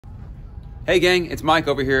Hey gang, it's Mike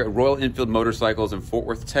over here at Royal Enfield Motorcycles in Fort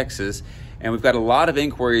Worth, Texas. And we've got a lot of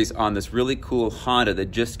inquiries on this really cool Honda that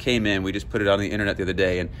just came in. We just put it on the internet the other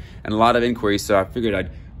day and a lot of inquiries. So I figured I'd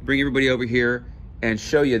bring everybody over here and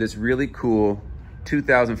show you this really cool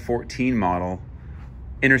 2014 model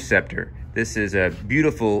Interceptor. This is a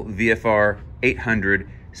beautiful VRF800,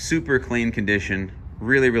 super clean condition,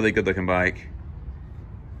 really good looking bike.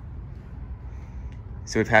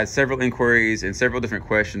 So we've had several inquiries and several different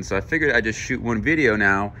questions, so I figured I'd just shoot one video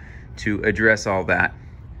now to address all that,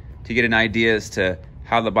 to get an idea as to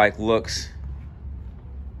how the bike looks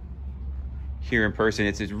here in person.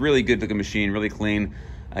 It's a really good looking machine, really clean.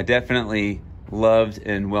 Definitely loved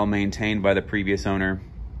and well maintained by the previous owner,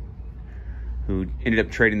 who ended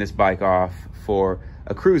up trading this bike off for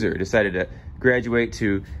a cruiser, decided to graduate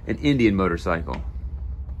to an Indian motorcycle.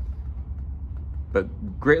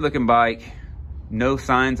 But great looking bike. No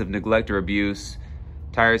signs of neglect or abuse.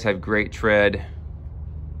 Tires have great tread.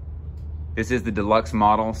 This is the deluxe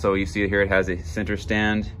model, so you see here it has a center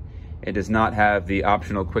stand. It does not have the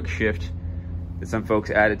optional quick shift that some folks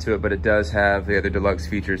added to it, but it does have the other deluxe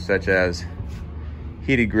features such as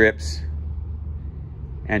heated grips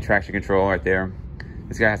and traction control right there.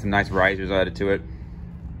 This guy has some nice risers added to it.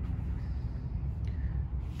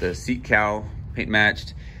 The seat cowl, paint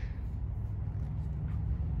matched.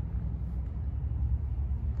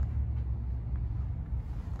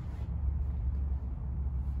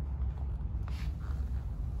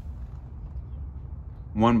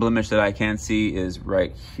 One blemish that I can see is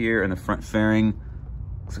right here in the front fairing.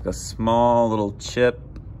 Looks like a small little chip.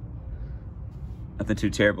 Nothing too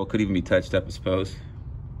terrible, could even be touched up, I suppose.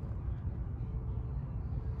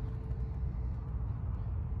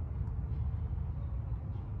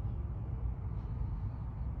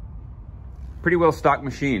 Pretty well stocked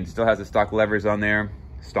machine. Still has the stock levers on there,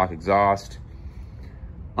 stock exhaust,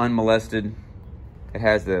 unmolested. It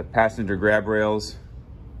has the passenger grab rails.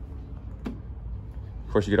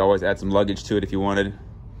 Of course, you could always add some luggage to it if you wanted.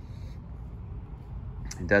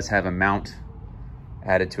 It does have a mount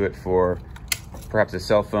added to it for perhaps a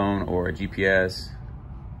cell phone or a GPS.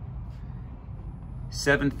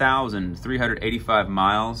 7,385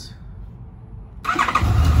 miles.